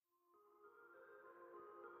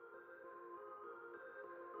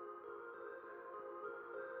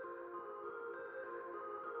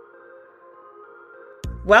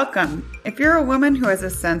Welcome. If you're a woman who has a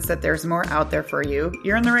sense that there's more out there for you,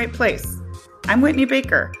 you're in the right place. I'm Whitney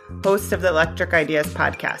Baker, host of the Electric Ideas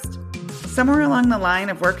podcast. Somewhere along the line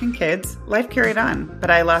of work and kids, life carried on,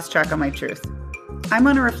 but I lost track of my truth. I'm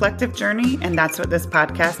on a reflective journey, and that's what this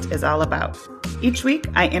podcast is all about. Each week,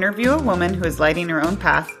 I interview a woman who is lighting her own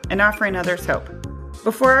path and offering others hope.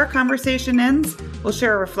 Before our conversation ends, we'll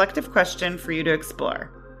share a reflective question for you to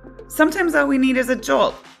explore. Sometimes all we need is a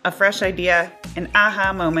jolt, a fresh idea, an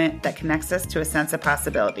aha moment that connects us to a sense of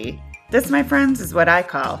possibility. This, my friends, is what I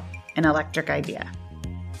call an electric idea.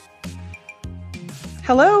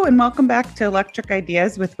 Hello, and welcome back to Electric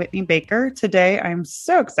Ideas with Whitney Baker. Today, I'm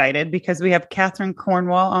so excited because we have Catherine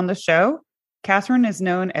Cornwall on the show. Catherine is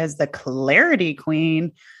known as the Clarity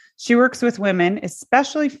Queen. She works with women,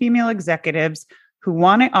 especially female executives, who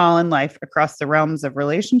want it all in life across the realms of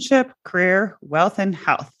relationship, career, wealth, and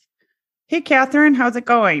health. Hey, Catherine, how's it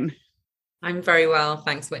going? I'm very well.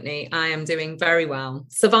 Thanks, Whitney. I am doing very well.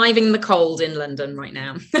 Surviving the cold in London right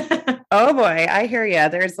now. Oh boy, I hear you.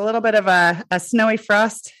 There's a little bit of a snowy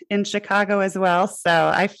frost in Chicago as well.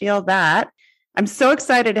 So I feel that. I'm so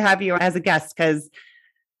excited to have you as a guest because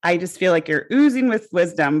I just feel like you're oozing with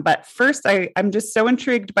wisdom. But first, I'm just so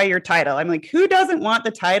intrigued by your title. I'm like, who doesn't want the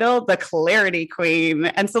title, the Clarity Queen?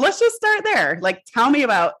 And so let's just start there. Like, tell me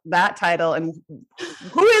about that title and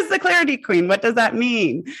who is the Clarity Queen? What does that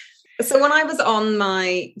mean? So when I was on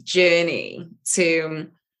my journey to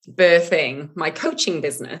birthing my coaching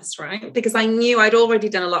business, right? Because I knew I'd already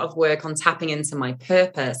done a lot of work on tapping into my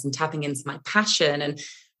purpose and tapping into my passion and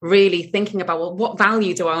really thinking about, well, what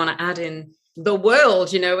value do I want to add in the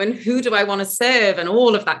world, and who do I want to serve and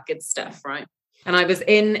all of that good stuff, right? And I was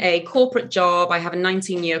in a corporate job. I have a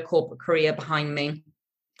 19-year corporate career behind me.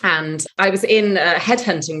 And I was in a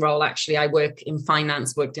headhunting role, actually. I worked in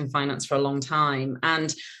finance for a long time.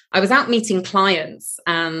 And I was out meeting clients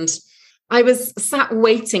and I was sat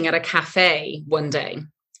waiting at a cafe one day.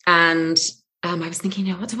 And I was thinking,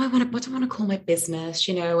 what do I want to call my business,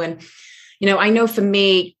 And, I know for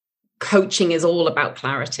me, coaching is all about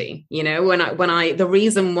clarity. The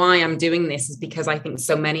reason why I'm doing this is because I think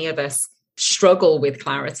so many of us struggle with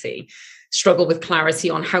clarity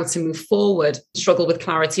on how to move forward, struggle with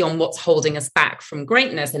clarity on what's holding us back from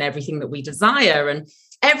greatness and everything that we desire. And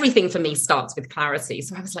everything for me starts with clarity.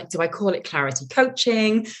 So I was like, do I call it clarity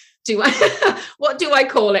coaching? What do I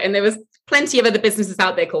call it? And there was plenty of other businesses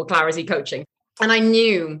out there called clarity coaching. And I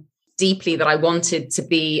knew deeply that I wanted to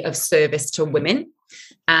be of service to women.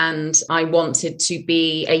 And I wanted to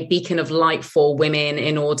be a beacon of light for women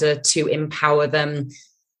in order to empower them,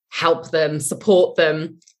 help them, support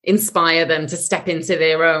them, inspire them to step into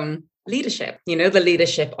their own leadership, the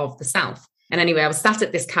leadership of the self. And anyway, I was sat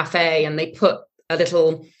at this cafe and they put a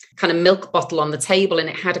little kind of milk bottle on the table and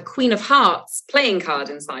it had a Queen of Hearts playing card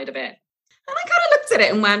inside of it. And I kind of looked at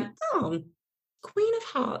it and went, oh, Queen of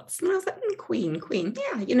Hearts. And I was like, Queen.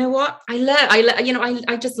 Yeah, you know what?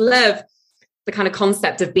 I just love the kind of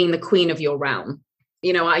concept of being the queen of your realm.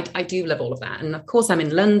 I do love all of that. And of course I'm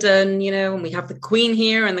in London, and we have the Queen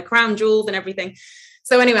here and the crown jewels and everything.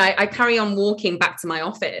 So anyway, I carry on walking back to my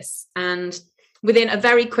office and within a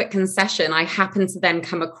very quick concession, I happened to then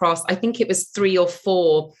come across, I think it was 3 or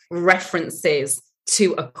 4 references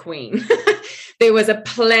to a queen. There was a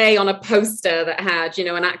play on a poster that had,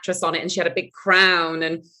 an actress on it and she had a big crown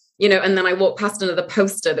and then I walked past another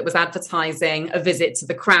poster that was advertising a visit to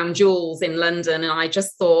the crown jewels in London. And I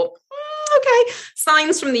just thought, okay,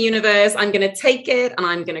 signs from the universe. I'm going to take it and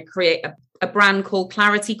I'm going to create a brand called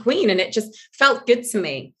Clarity Queen. And it just felt good to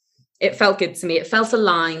me. It felt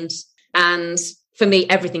aligned. And for me,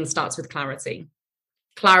 everything starts with clarity.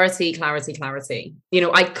 Clarity.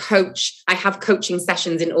 I have coaching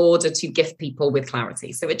sessions in order to gift people with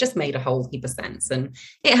clarity. So it just made a whole heap of sense. And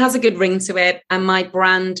it has a good ring to it. And my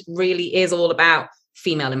brand really is all about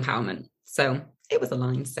female empowerment. So it was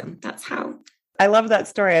aligned. So that's how. I love that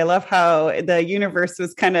story. I love how the universe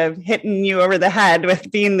was kind of hitting you over the head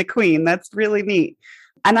with being the queen. That's really neat.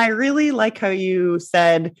 And I really like how you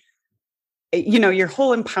said, your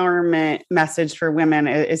whole empowerment message for women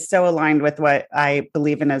is so aligned with what I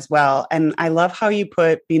believe in as well. And I love how you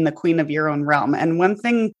put being the queen of your own realm. And one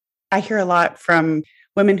thing I hear a lot from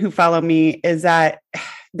women who follow me is that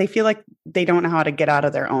they feel like they don't know how to get out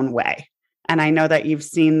of their own way. And I know that you've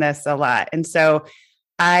seen this a lot. And so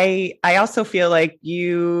I also feel like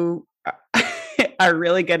you are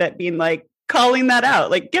really good at being like calling that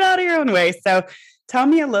out, like get out of your own way. So tell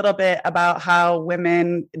me a little bit about how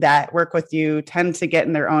women that work with you tend to get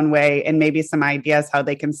in their own way and maybe some ideas how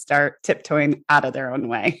they can start tiptoeing out of their own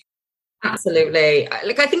way. Absolutely.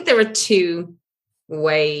 Look, I think there are two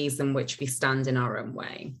ways in which we stand in our own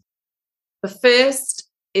way. The first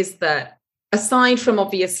is that aside from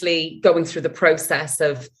obviously going through the process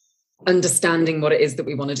of understanding what it is that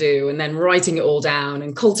we want to do and then writing it all down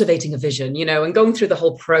and cultivating a vision, and going through the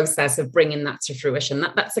whole process of bringing that to fruition,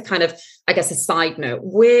 that's a kind of, I guess, a side note.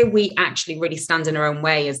 Where we actually really stand in our own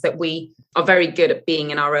way is that we are very good at being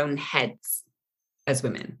in our own heads as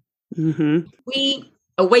women. Mm-hmm. We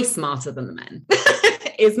are way smarter than the men,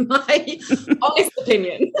 is my honest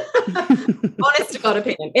opinion. Honest to God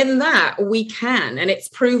opinion. In that we can, and it's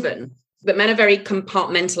proven that men are very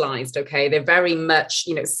compartmentalized, okay? They're very much,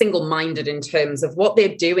 single-minded in terms of what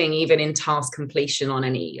they're doing, even in task completion at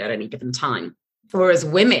any given time. Whereas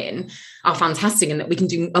women are fantastic in that we can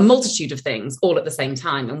do a multitude of things all at the same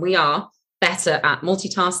time. And we are better at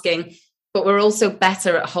multitasking, but we're also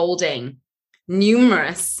better at holding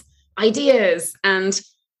numerous ideas and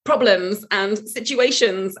problems and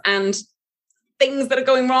situations and things that are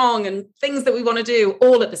going wrong and things that we want to do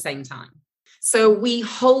all at the same time. So we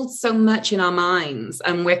hold so much in our minds,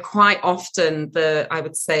 and we're quite often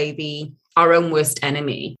our own worst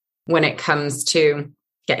enemy when it comes to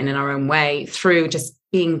getting in our own way through just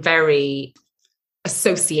being very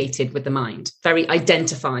associated with the mind, very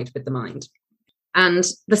identified with the mind. And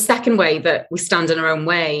the second way that we stand in our own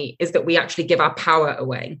way is that we actually give our power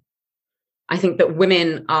away. I think that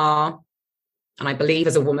women are, and I believe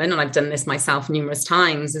as a woman, and I've done this myself numerous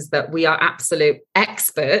times, is that we are absolute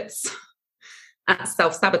experts at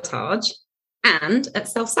self-sabotage and at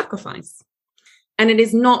self-sacrifice. And it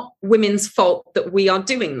is not women's fault that we are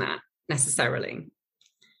doing that necessarily,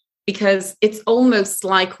 because it's almost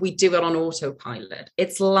like we do it on autopilot.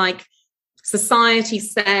 It's like society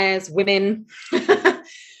says, women,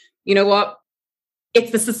 you know what?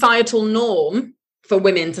 It's the societal norm for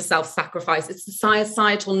women to self-sacrifice. It's the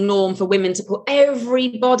societal norm for women to put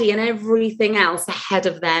everybody and everything else ahead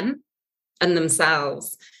of them and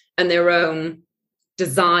themselves and their own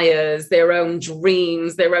desires, their own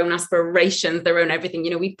dreams, their own aspirations, their own everything.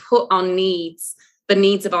 We put our needs, the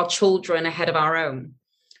needs of our children ahead of our own.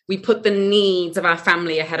 We put the needs of our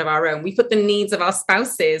family ahead of our own. We put the needs of our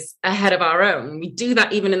spouses ahead of our own. We do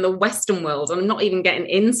that even in the Western world. I'm not even getting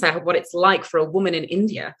into what it's like for a woman in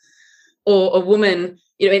India or a woman,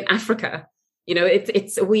 in Africa.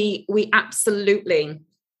 We absolutely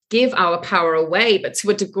give our power away, but to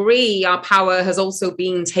a degree, our power has also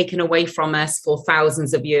been taken away from us for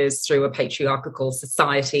thousands of years through a patriarchal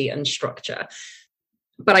society and structure.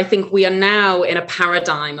 But I think we are now in a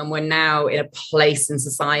paradigm, and we're now in a place in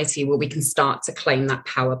society where we can start to claim that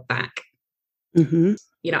power back. Mm-hmm.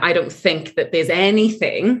 I don't think that there's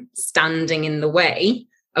anything standing in the way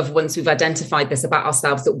of, once we've identified this about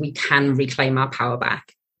ourselves, that we can reclaim our power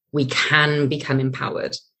back. We can become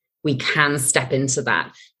empowered. We can step into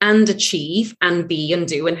that and achieve and be and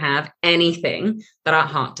do and have anything that our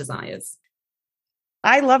heart desires.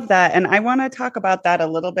 I love that. And I want to talk about that a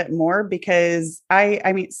little bit more, because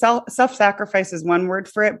I mean, self-sacrifice is one word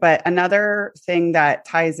for it, but another thing that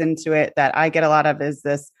ties into it that I get a lot of is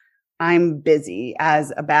this: I'm busy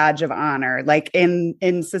as a badge of honor. Like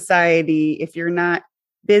in society, if you're not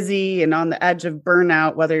busy and on the edge of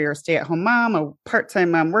burnout, whether you're a stay-at-home mom, a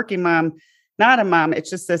part-time mom, working mom, not a mom, it's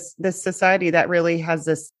just this society that really has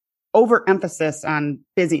this overemphasis on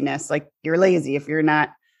busyness. Like you're lazy if you're not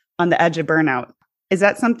on the edge of burnout. Is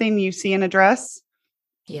that something you see and address?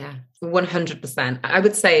 Yeah, 100%. I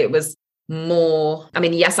would say it was more,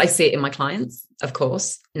 yes, I see it in my clients, of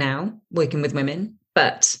course, now working with women,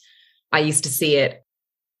 but I used to see it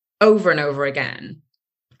over and over again.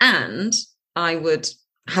 And I would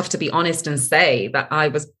have to be honest and say that I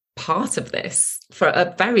was part of this for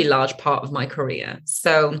a very large part of my career.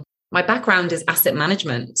 So my background is asset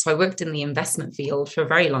management. So I worked in the investment field for a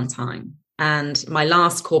very long time. And my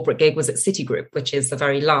last corporate gig was at Citigroup, which is a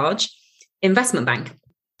very large investment bank.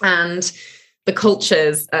 And the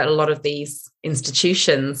cultures at a lot of these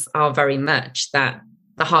institutions are very much that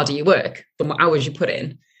the harder you work, the more hours you put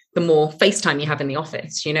in, the more face time you have in the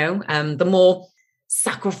office, the more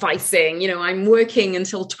sacrificing, I'm working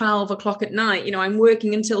until 12 o'clock at night, I'm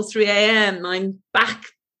working until 3 a.m. I'm back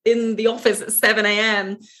in the office at 7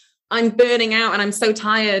 a.m. I'm burning out and I'm so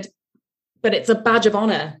tired, but it's a badge of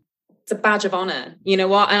honor. It's a badge of honor. You know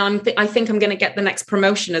what? And I think I'm going to get the next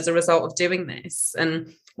promotion as a result of doing this.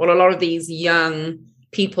 And what a lot of these young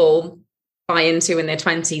people buy into in their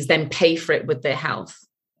 20s, then pay for it with their health.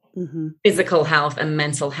 Mm-hmm. Physical health and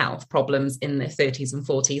mental health problems in their 30s and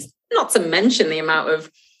 40s. Not to mention the amount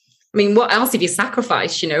of, what else have you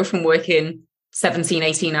sacrificed, from working 17,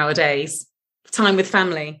 18-hour days, time with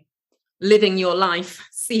family, living your life,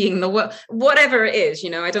 seeing the world, whatever it is,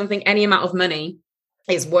 I don't think any amount of money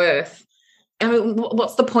is worth. I mean,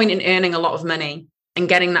 what's the point in earning a lot of money and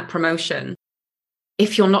getting that promotion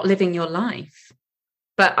if you're not living your life?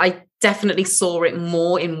 But I definitely saw it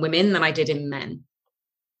more in women than I did in men.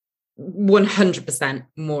 100%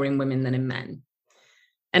 more in women than in men.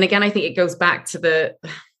 And again, I think it goes back to the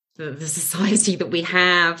society that we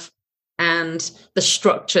have and the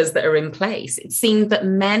structures that are in place. It seemed that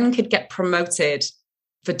men could get promoted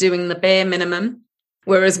for doing the bare minimum,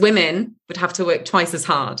 whereas women would have to work twice as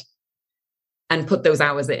hard and put those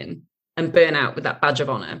hours in and burn out with that badge of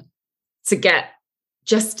honor to get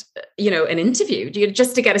just, an interview,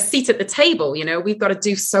 just to get a seat at the table. We've got to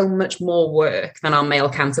do so much more work than our male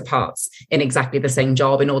counterparts in exactly the same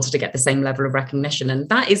job in order to get the same level of recognition. And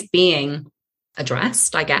that is being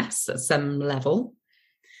addressed, I guess, at some level.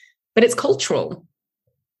 But it's cultural.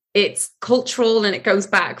 It's cultural, and it goes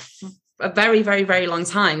back a very, very, very long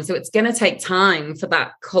time. So it's going to take time for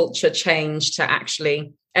that culture change to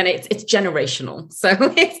actually, and it's generational. So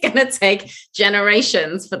it's going to take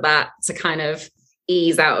generations for that to kind of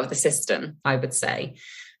ease out of the system, I would say.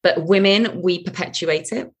 But women, we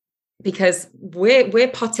perpetuate it because we're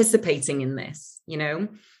participating in this.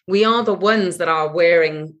 We are the ones that are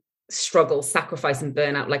wearing struggle, sacrifice, and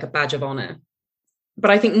burnout like a badge of honor.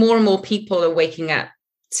 But I think more and more people are waking up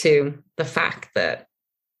to the fact that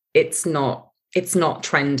it's not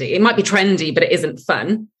trendy. It might be trendy, but it isn't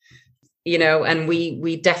fun. And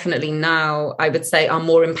we definitely now, I would say, are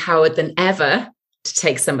more empowered than ever to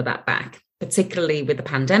take some of that back, particularly with the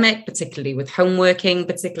pandemic, particularly with home working,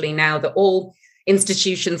 particularly now that all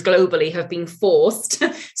institutions globally have been forced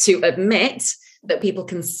to admit that people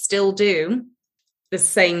can still do the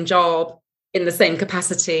same job in the same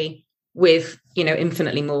capacity with,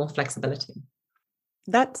 infinitely more flexibility.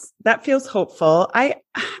 That feels hopeful. I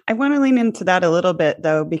want to lean into that a little bit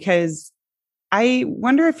though, because I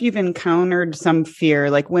wonder if you've encountered some fear,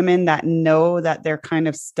 like women that know that they're kind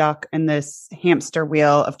of stuck in this hamster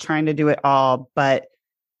wheel of trying to do it all, but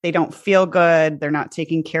they don't feel good. They're not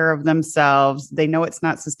taking care of themselves. They know it's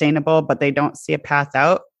not sustainable, but they don't see a path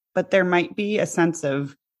out. But there might be a sense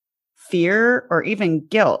of fear or even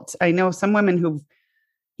guilt. I know some women who've,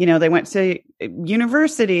 they went to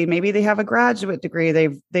university, maybe they have a graduate degree.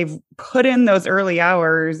 They've put in those early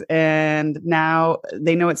hours and now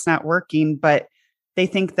they know it's not working, but they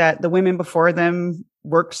think that the women before them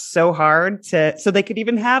worked so hard so they could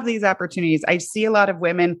even have these opportunities. I see a lot of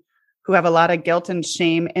women who have a lot of guilt and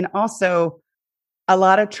shame and also a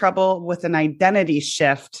lot of trouble with an identity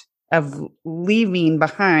shift of leaving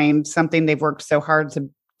behind something they've worked so hard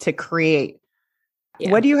to create. Yeah.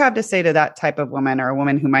 What do you have to say to that type of woman or a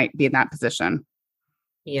woman who might be in that position?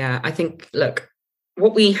 Yeah, I think, look,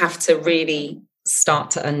 what we have to really start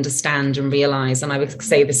to understand and realize, and I would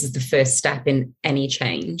say this is the first step in any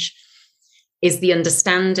change, is the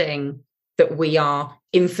understanding that we are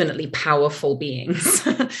infinitely powerful beings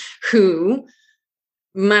who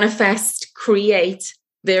manifest, create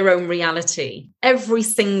their own reality every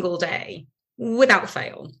single day without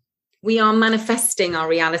fail. We are manifesting our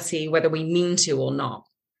reality whether we mean to or not.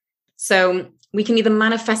 So we can either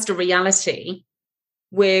manifest a reality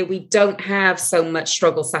where we don't have so much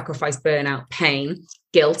struggle, sacrifice, burnout, pain,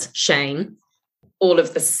 guilt, shame, all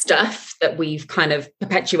of the stuff that we've kind of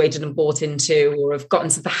perpetuated and bought into or have gotten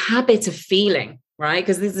to the habit of feeling, right?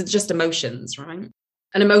 Because these are just emotions, right?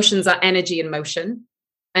 And emotions are energy in motion,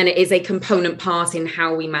 and it is a component part in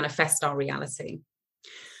how we manifest our reality.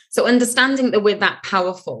 So understanding that we're that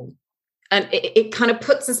powerful, and it kind of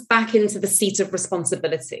puts us back into the seat of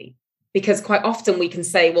responsibility, because quite often we can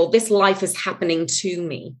say, well, this life is happening to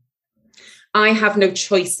me. I have no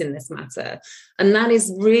choice in this matter. And that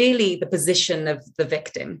is really the position of the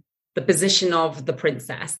victim, the position of the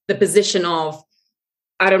princess, the position of,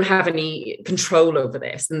 I don't have any control over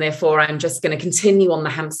this, and therefore I'm just going to continue on the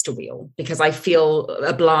hamster wheel because I feel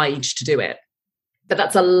obliged to do it. But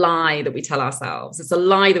that's a lie that we tell ourselves. It's a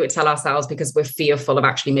lie that we tell ourselves because we're fearful of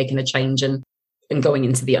actually making a change and going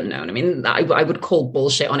into the unknown. I mean, I would call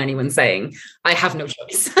bullshit on anyone saying, I have no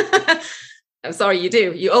choice. I'm sorry, you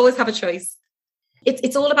do. You always have a choice.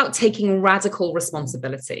 It's all about taking radical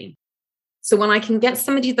responsibility. So when I can get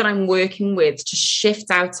somebody that I'm working with to shift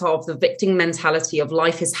out of the victim mentality of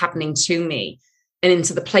life is happening to me and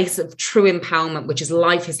into the place of true empowerment, which is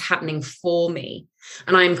life is happening for me,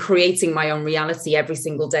 and I'm creating my own reality every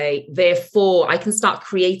single day. Therefore, I can start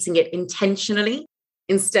creating it intentionally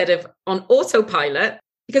instead of on autopilot.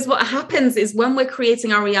 Because what happens is when we're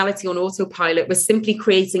creating our reality on autopilot, we're simply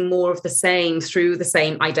creating more of the same through the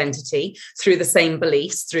same identity, through the same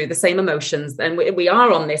beliefs, through the same emotions. And we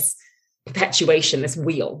are on this perpetuation, this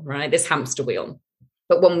wheel, right? This hamster wheel.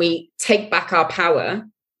 But when we take back our power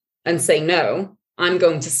and say, no, I'm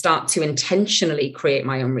going to start to intentionally create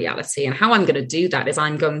my own reality. And how I'm going to do that is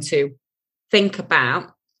I'm going to think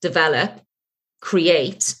about, develop,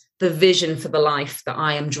 create the vision for the life that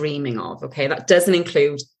I am dreaming of. Okay. That doesn't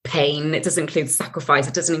include pain. It doesn't include sacrifice.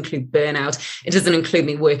 It doesn't include burnout. It doesn't include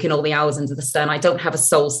me working all the hours under the sun. I don't have a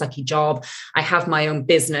soul sucky job. I have my own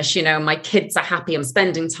business. My kids are happy. I'm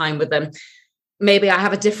spending time with them. Maybe I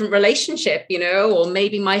have a different relationship, or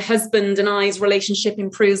maybe my husband and I's relationship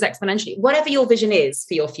improves exponentially. Whatever your vision is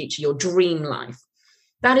for your future, your dream life,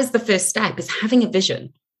 that is the first step, is having a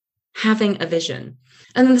vision.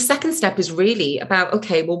 And then the second step is really about,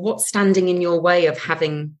 okay, well, what's standing in your way of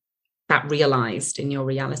having that realized in your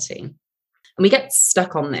reality? And we get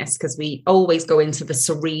stuck on this because we always go into the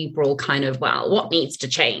cerebral kind of, well, what needs to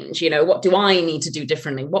change? What do I need to do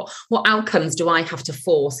differently? What outcomes do I have to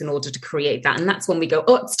force in order to create that? And that's when we go,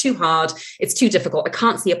 oh, it's too hard. It's too difficult. I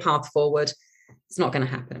can't see a path forward. It's not going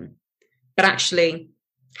to happen. But actually,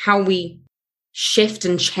 how we shift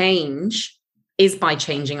and change is by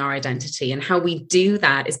changing our identity. And how we do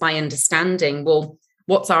that is by understanding, well,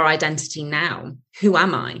 what's our identity now? Who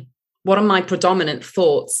am I? What are my predominant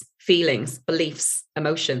thoughts, feelings, beliefs,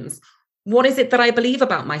 emotions? What is it that I believe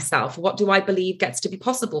about myself? What do I believe gets to be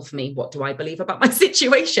possible for me? What do I believe about my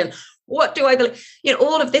situation? What do I believe?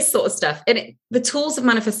 All of this sort of stuff. And the tools of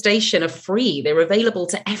manifestation are free. They're available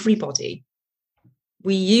to everybody.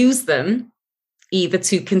 We use them either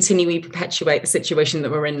to continually perpetuate the situation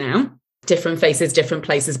that we're in now, different faces, different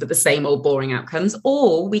places, but the same old boring outcomes,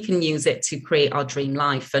 or we can use it to create our dream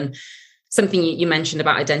life. And something you mentioned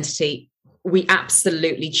about identity, we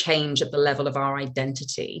absolutely change at the level of our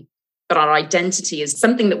identity. But our identity is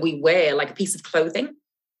something that we wear like a piece of clothing.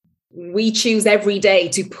 We choose every day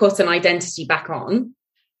to put an identity back on.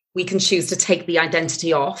 We can choose to take the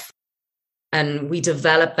identity off. And we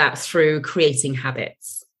develop that through creating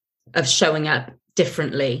habits of showing up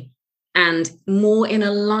differently and more in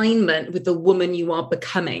alignment with the woman you are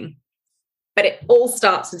becoming. But it all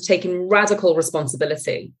starts with taking radical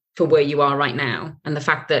responsibility for where you are right now. And the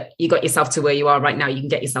fact that you got yourself to where you are right now, you can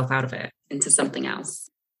get yourself out of it into something else.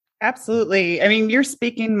 Absolutely. I mean, you're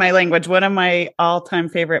speaking my language. One of my all-time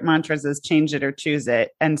favorite mantras is change it or choose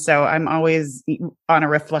it. And so I'm always on a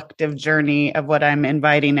reflective journey of what I'm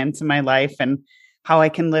inviting into my life and how I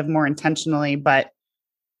can live more intentionally. But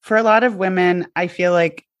for a lot of women, I feel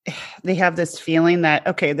like they have this feeling that,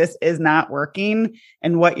 okay, this is not working.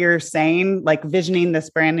 And what you're saying, like visioning this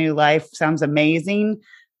brand new life, sounds amazing.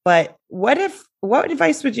 But what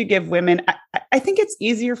advice would you give women? I think it's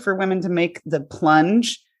easier for women to make the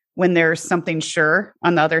plunge when there's something sure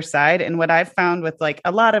on the other side. And what I've found with like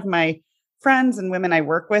a lot of my friends and women I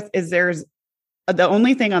work with is there's the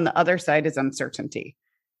only thing on the other side is uncertainty.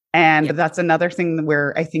 And that's another thing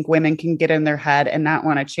where I think women can get in their head and not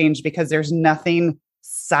want to change because there's nothing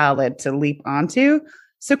solid to leap onto.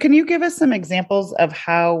 So can you give us some examples of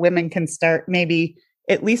how women can start maybe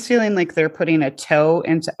at least feeling like they're putting a toe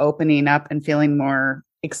into opening up and feeling more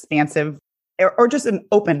expansive or just an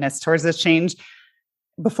openness towards this change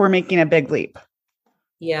before making a big leap?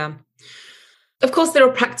 Yeah. Of course, there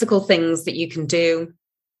are practical things that you can do.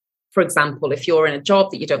 For example, if you're in a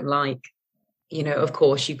job that you don't like, of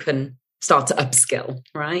course, you can start to upskill,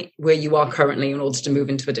 right? Where you are currently in order to move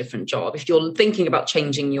into a different job. If you're thinking about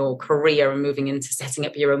changing your career and moving into setting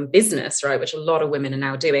up your own business, right, which a lot of women are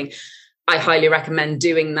now doing, I highly recommend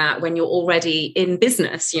doing that when you're already in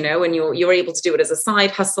business, and you're able to do it as a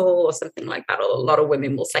side hustle or something like that. A lot of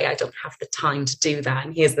women will say, I don't have the time to do that.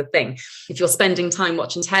 And here's the thing. If you're spending time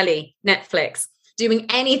watching telly, Netflix, doing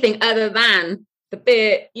anything other than the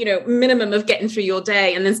bare, minimum of getting through your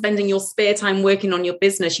day and then spending your spare time working on your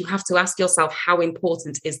business, you have to ask yourself, how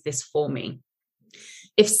important is this for me?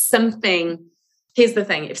 Here's the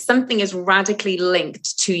thing, if something is radically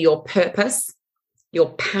linked to your purpose,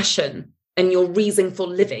 your passion, and your reason for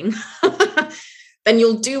living, then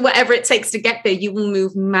you'll do whatever it takes to get there. You will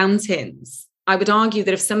move mountains. I would argue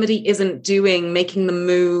that if somebody isn't making the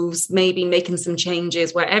moves, maybe making some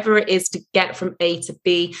changes, wherever it is to get from A to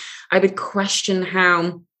B, I would question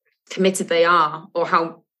how committed they are or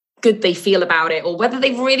how good they feel about it, or whether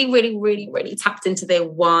they've really, really, really, really tapped into their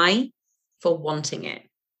why for wanting it.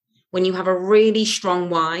 When you have a really strong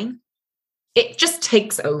why, it just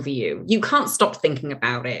takes over you. You can't stop thinking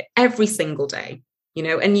about it every single day,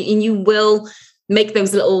 and you will make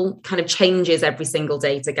those little kind of changes every single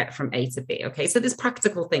day to get from A to B. Okay. So there's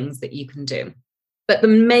practical things that you can do. But the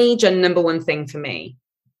major number one thing for me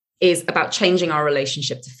is about changing our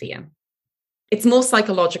relationship to fear. It's more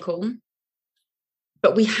psychological,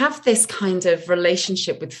 but we have this kind of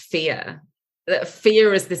relationship with fear that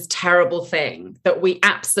fear is this terrible thing that we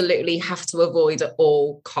absolutely have to avoid at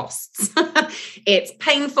all costs. It's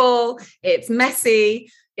painful, it's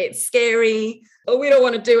messy, it's scary, but we don't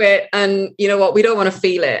want to do it. And you know what? We don't want to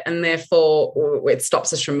feel it. And therefore it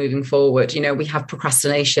stops us from moving forward. We have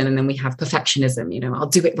procrastination, and then we have perfectionism. I'll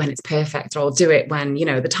do it when it's perfect, or I'll do it when,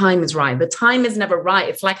 the time is right. The time is never right.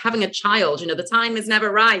 It's like having a child, the time is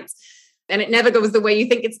never right. And it never goes the way you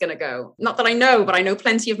think it's going to go. Not that I know, but I know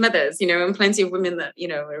plenty of mothers, and plenty of women that,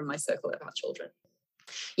 are in my circle that have children.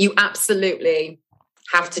 You absolutely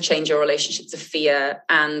have to change your relationship to fear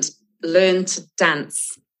and learn to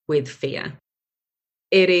dance with fear.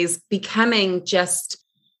 It is becoming just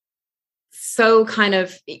so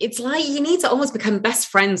it's like you need to almost become best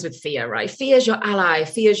friends with fear, right? Fear is your ally.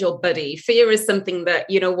 Fear is your buddy. Fear is something that,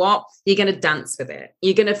 you know what? You're going to dance with it.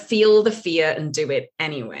 You're going to feel the fear and do it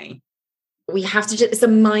anyway. We have to it's a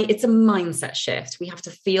mindset shift. We have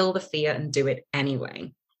to feel the fear and do it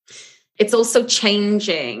anyway. It's also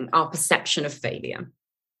changing our perception of failure.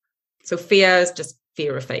 So fear is just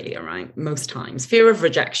fear of failure, right? Most times. Fear of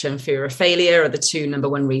rejection, fear of failure are the two number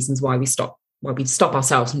one reasons why we stop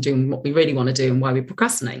ourselves from doing what we really want to do and why we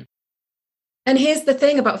procrastinate. And here's the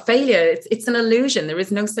thing about failure. It's an illusion. There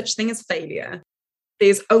is no such thing as failure.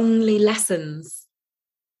 There's only lessons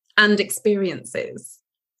and experiences.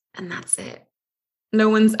 And that's it. No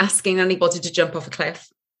one's asking anybody to jump off a cliff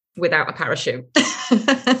without a parachute.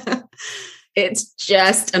 It's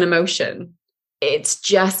just an emotion. It's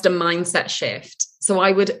just a mindset shift. So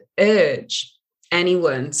I would urge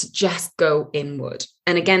anyone to just go inward.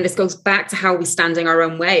 And again, this goes back to how we stand in our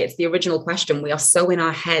own way. It's the original question. We are so in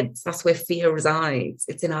our heads. That's where fear resides.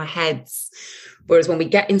 It's in our heads. Whereas when we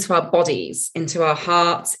get into our bodies, into our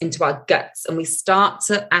hearts, into our guts, and we start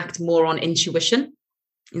to act more on intuition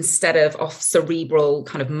instead of off cerebral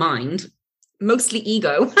kind of mind, mostly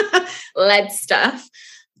ego-led stuff,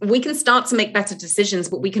 we can start to make better decisions,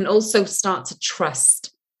 but we can also start to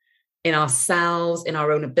trust in ourselves, in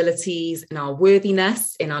our own abilities, in our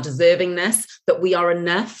worthiness, in our deservingness, that we are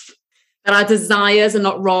enough, that our desires are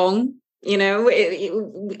not wrong.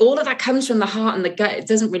 All of that comes from the heart and the gut. It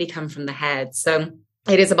doesn't really come from the head. So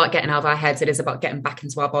it is about getting out of our heads. It is about getting back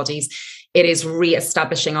into our bodies. It is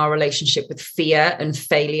re-establishing our relationship with fear and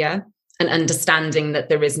failure and understanding that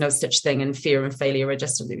there is no such thing, and fear and failure are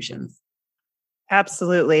just illusions.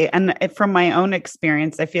 Absolutely. And from my own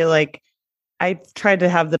experience, I feel like I tried to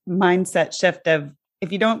have the mindset shift of,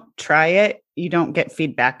 if you don't try it, you don't get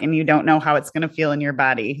feedback and you don't know how it's going to feel in your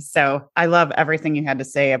body. So I love everything you had to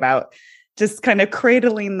say about just kind of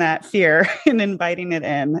cradling that fear and inviting it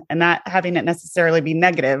in and not having it necessarily be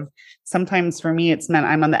negative. Sometimes for me, it's meant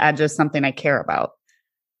I'm on the edge of something I care about.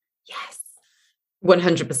 Yes,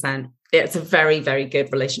 100%. It's a very, very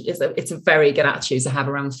good relationship. It's a very good attitude to have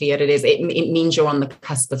around fear. It means you're on the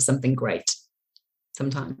cusp of something great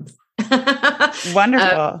sometimes.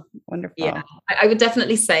 Wonderful. Yeah, I would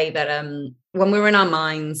definitely say that when we're in our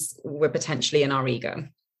minds, we're potentially in our ego.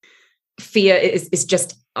 Fear is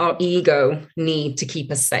just our ego need to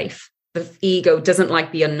keep us safe. The ego doesn't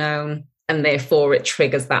like the unknown, and therefore it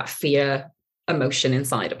triggers that fear emotion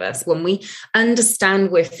inside of us. When we understand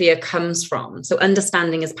where fear comes from, so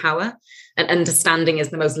understanding is power, and understanding is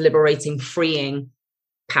the most liberating, freeing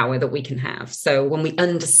power that we can have. So when we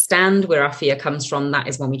understand where our fear comes from, that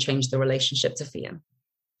is when we change the relationship to fear.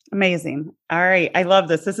 Amazing. All right. I love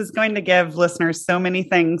this. This is going to give listeners so many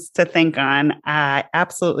things to think on. I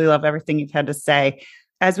absolutely love everything you've had to say.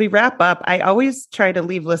 As we wrap up, I always try to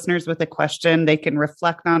leave listeners with a question they can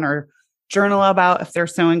reflect on or journal about if they're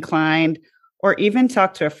so inclined, or even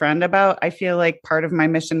talk to a friend about. I feel like part of my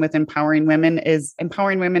mission with empowering women is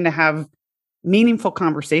empowering women to have meaningful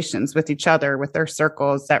conversations with each other, with their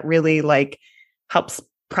circles, that really helps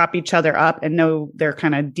prop each other up and know their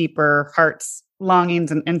kind of deeper hearts,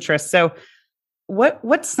 longings, and interests. So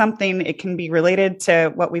what's something, it can be related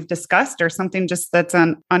to what we've discussed or something just that's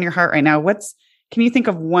on your heart right now. Can you think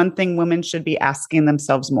of one thing women should be asking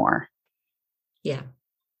themselves more? Yeah.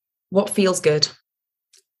 What feels good?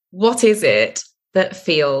 What is it that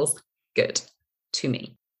feels good to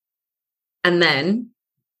me? And then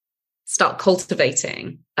start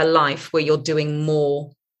cultivating a life where you're doing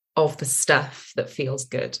more of the stuff that feels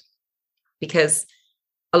good. Because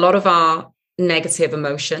a lot of our negative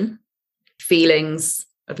emotion, feelings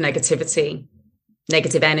of negativity,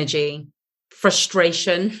 negative energy,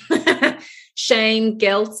 frustration, shame,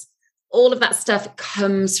 guilt, all of that stuff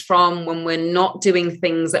comes from when we're not doing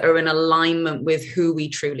things that are in alignment with who we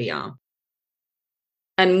truly are.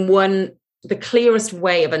 And the clearest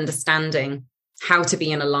way of understanding how to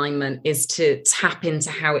be in alignment is to tap into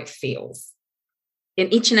how it feels.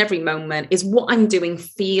 in each and every moment, is what I'm doing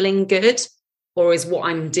feeling good, or is what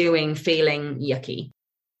I'm doing feeling yucky?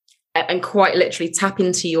 And quite literally tap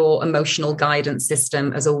into your emotional guidance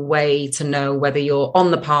system as a way to know whether you're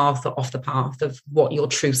on the path or off the path of what your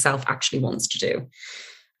true self actually wants to do.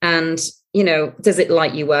 And, does it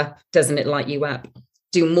light you up? Doesn't it light you up?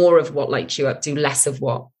 Do more of what lights you up. Do less of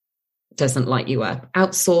what doesn't light you up.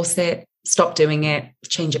 Outsource it. Stop doing it.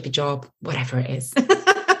 Change up your job. Whatever it is.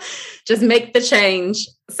 Just make the change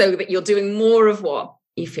so that you're doing more of what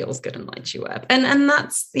you feels good and lights you up. And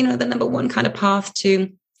that's, the number one kind of path to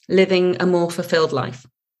living a more fulfilled life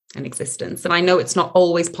and existence. And I know it's not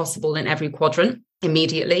always possible in every quadrant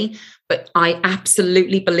immediately, but I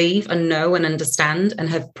absolutely believe and know and understand and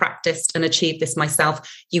have practiced and achieved this myself.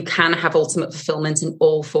 You can have ultimate fulfillment in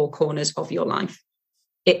all four corners of your life.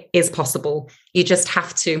 It is possible. You just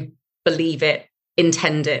have to believe it,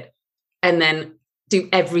 intend it, and then do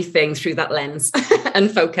everything through that lens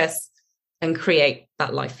and focus and create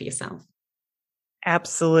that life for yourself.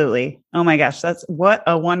 Absolutely. Oh my gosh, that's what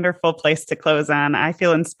a wonderful place to close on. I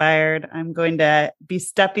feel inspired. I'm going to be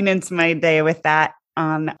stepping into my day with that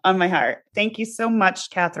on my heart. Thank you so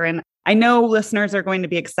much, Catherine. I know listeners are going to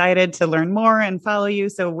be excited to learn more and follow you.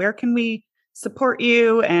 So where can we support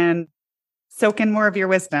you and soak in more of your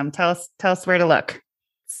wisdom? Tell us where to look.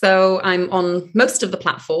 So I'm on most of the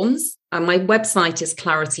platforms. My website is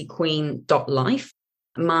clarityqueen.life.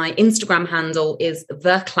 My Instagram handle is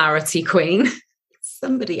The Clarity Queen.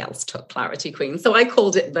 Somebody else took Clarity Queen, so I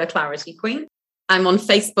called it The Clarity Queen. I'm on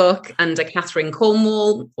Facebook under Catherine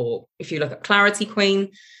Cornwall, or if you look at Clarity Queen.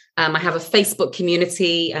 I have a Facebook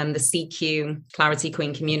community, the CQ Clarity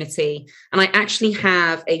Queen community, and I actually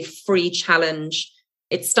have a free challenge.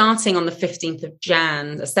 It's starting on the 15th of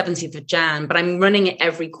Jan, the 17th of Jan, but I'm running it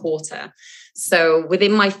every quarter. So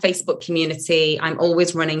within my Facebook community, I'm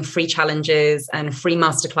always running free challenges and free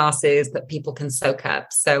masterclasses that people can soak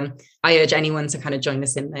up. So I urge anyone to kind of join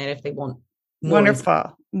us in there if they want more.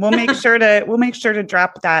 Wonderful. We'll make sure to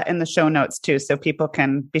drop that in the show notes too, so people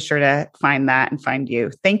can be sure to find that and find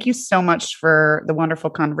you. Thank you so much for the wonderful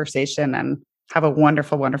conversation, and have a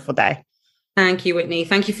wonderful, wonderful day. Thank you, Whitney.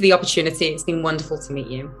 Thank you for the opportunity. It's been wonderful to meet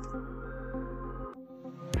you.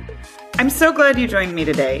 I'm so glad you joined me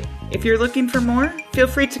today. If you're looking for more, feel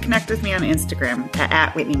free to connect with me on Instagram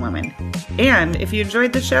at @WhitneyWoman. And if you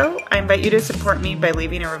enjoyed the show, I invite you to support me by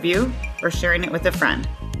leaving a review or sharing it with a friend.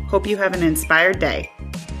 Hope you have an inspired day.